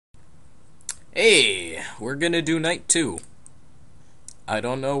Hey, we're gonna do Knytt 2. I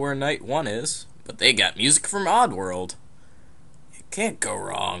don't know where Knytt 1 is, but they got music from Oddworld. It can't go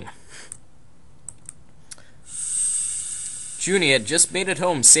wrong. Junie had just made it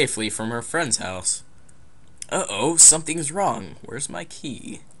home safely from her friend's house. Uh-oh, something's wrong. Where's my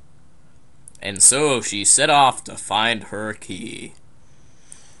key? And so she set off to find her key.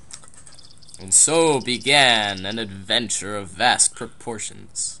 And so began an adventure of vast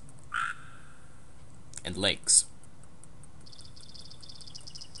proportions. And lakes.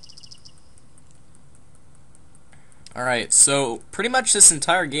 Alright, so pretty much this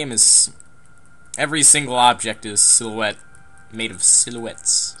entire game is... every single object is silhouette, made of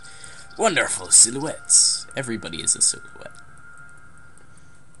silhouettes. Wonderful silhouettes. Everybody is a silhouette.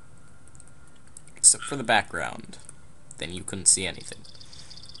 Except for the background. Then you couldn't see anything.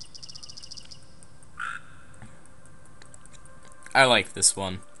 I like this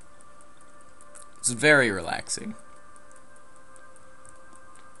one. It's very relaxing.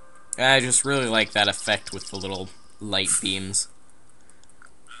 And I just really like that effect with the little light beams.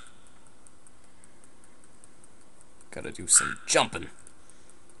 Gotta do some jumping.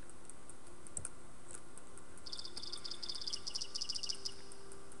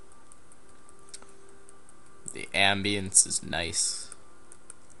 The ambience is nice.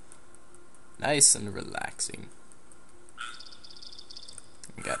 Nice and relaxing.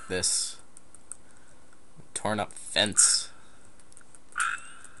 We got this torn up fence.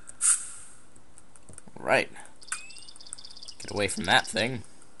 Right. Get away from that thing.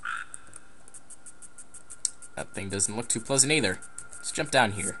 That thing doesn't look too pleasant either. Let's jump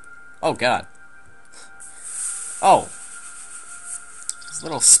down here. Oh god. Oh. These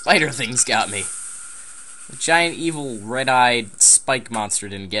little spider things got me. The giant evil red-eyed spike monster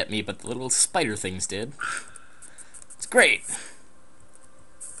didn't get me, but the little spider things did. It's great.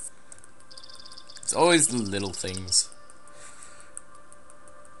 It's always the little things.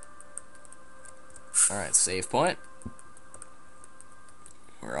 Alright, save point.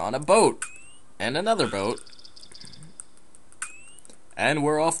 We're on a boat. And another boat. And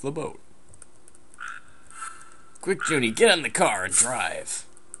we're off the boat. Quick, Junie, get in the car and drive.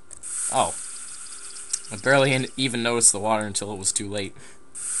 Oh. I barely even noticed the water until it was too late.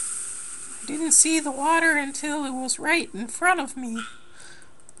 I didn't see the water until it was right in front of me.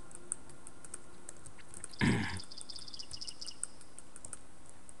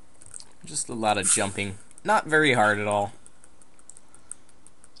 Just a lot of jumping. Not very hard at all.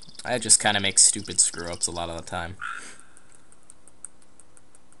 I just kind of make stupid screw-ups a lot of the time.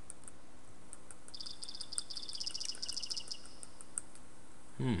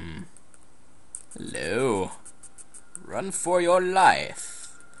 Hello. Run for your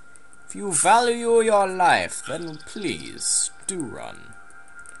life. If you value your life, then please do run.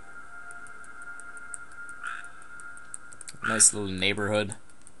 Nice little neighborhood.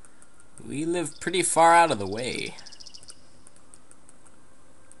 We live pretty far out of the way.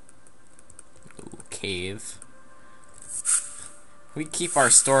 Little cave. We keep our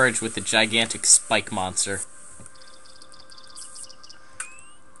storage with the gigantic spike monster.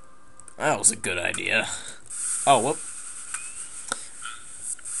 That was a good idea. Oh, whoop.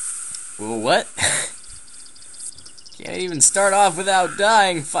 Well, what? Can't even start off without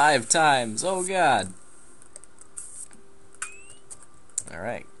dying 5 times. Oh, God.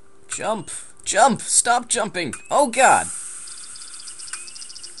 Alright. Jump! Jump! Stop jumping! Oh, God!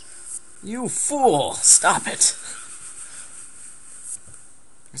 You fool! Stop it!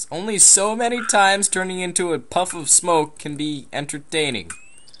 There's only so many times turning into a puff of smoke can be entertaining.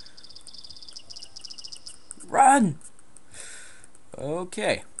 Run!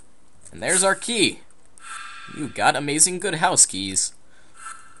 Okay. And there's our key. You got amazing good house keys.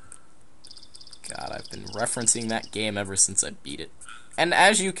 God, I've been referencing that game ever since I beat it. And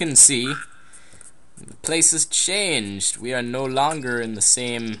as you can see, the place has changed. We are no longer in the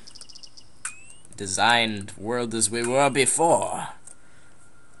same designed world as we were before.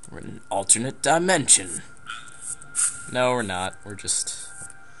 We're in an alternate dimension. No, we're not. We're just...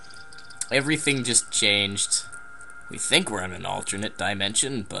 everything just changed. We think we're in an alternate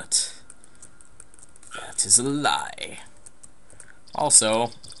dimension, but that is a lie.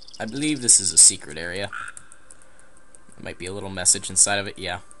 Also, I believe this is a secret area. There might be a little message inside of it,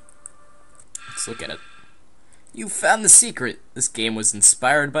 yeah. Let's look at it. You found the secret! This game was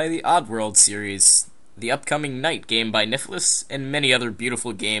inspired by the Oddworld series, the upcoming Knytt game by Nicholas, and many other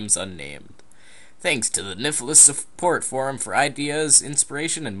beautiful games unnamed. Thanks to the Nicholas support forum for ideas,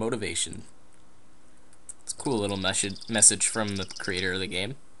 inspiration, and motivation. It's a cool little message from the creator of the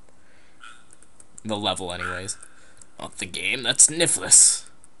game. The level, anyways. Not the game, that's Nicholas.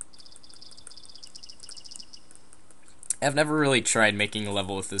 I've never really tried making a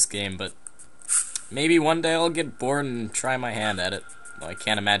level with this game, but maybe one day I'll get bored and try my hand at it. Though I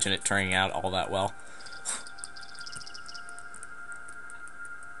can't imagine it turning out all that well.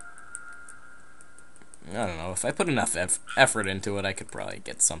 I don't know, if I put enough effort into it, I could probably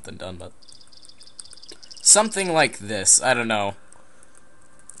get something done, but something like this, I don't know.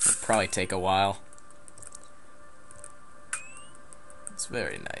 It'll probably take a while. It's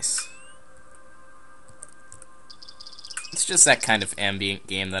very nice. It's just that kind of ambient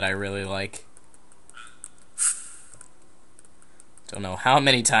game that I really like. Don't know how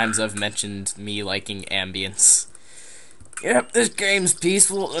many times I've mentioned me liking ambience. Yep, this game's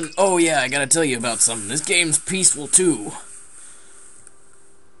peaceful, and oh yeah, I gotta tell you about something. This game's peaceful too.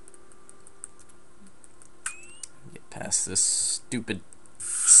 Get past this stupid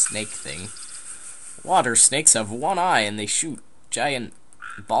snake thing. Water snakes have one eye and they shoot giant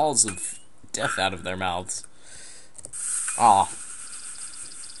balls of death out of their mouths. Aw.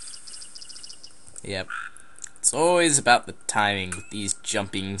 Yep. It's always about the timing with these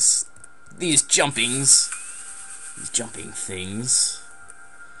jumpings. These jumping things.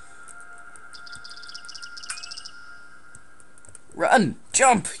 Run!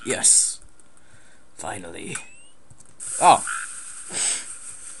 Jump! Yes! Finally. Oh.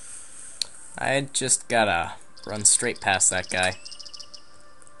 I just gotta run straight past that guy.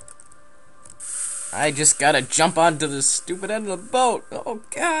 I just gotta jump onto the stupid end of the boat. Oh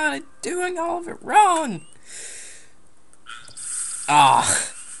god, I'm doing all of it wrong. Ah.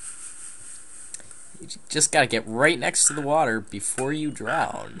 You just gotta get right next to the water before you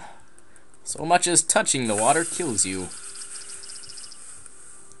drown. So much as touching the water kills you.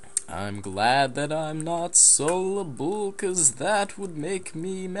 I'm glad that I'm not soloable, 'cause that would make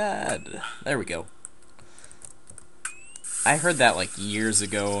me mad. There we go. I heard that like years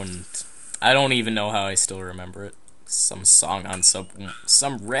ago, and I don't even know how I still remember it. Some song on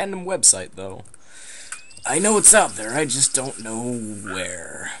some random website, though. I know it's out there, I just don't know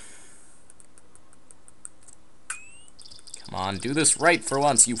where. Come on, do this right for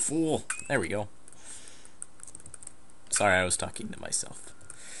once, you fool. There we go. Sorry, I was talking to myself.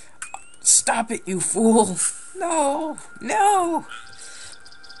 Stop it, you fool! No! No!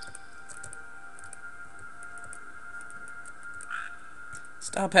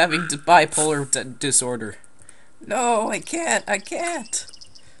 Stop having bipolar disorder. No, I can't, I can't!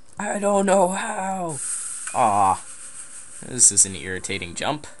 I don't know how. Aw. This is an irritating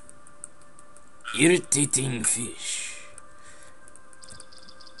jump. Irritating fish.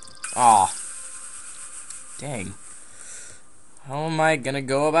 Aw. Dang. How am I gonna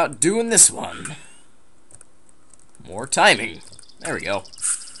go about doing this one? More timing. There we go.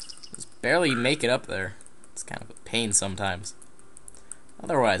 Just barely make it up there. It's kind of a pain sometimes.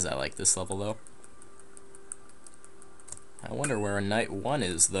 Otherwise, I like this level, though. I wonder where Knytt 1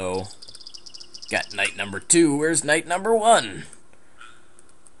 is, though. Got Knytt number 2. Where's Knytt number 1?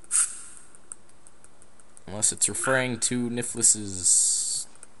 Unless it's referring to Niflis's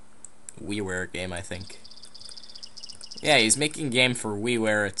WiiWare game, I think. Yeah, he's making a game for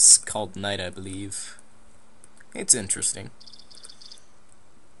WiiWare. It's called Knytt, I believe. It's interesting.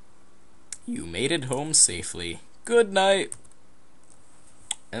 You made it home safely. Good night.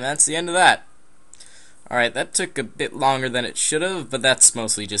 And that's the end of that. Alright, that took a bit longer than it should have, but that's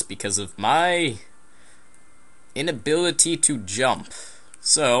mostly just because of my inability to jump.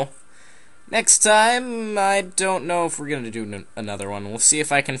 So, next time, I don't know if we're going to do another one. We'll see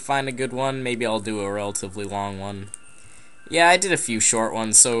if I can find a good one. Maybe I'll do a relatively long one. Yeah, I did a few short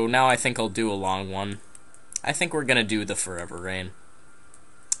ones, so now I think I'll do a long one. I think we're going to do the Forever Rain.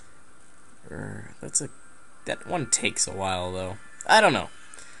 That one takes a while, though. I don't know.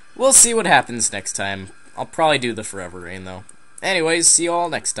 We'll see what happens next time. I'll probably do the Forever Rain, though. Anyways, see you all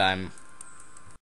next time.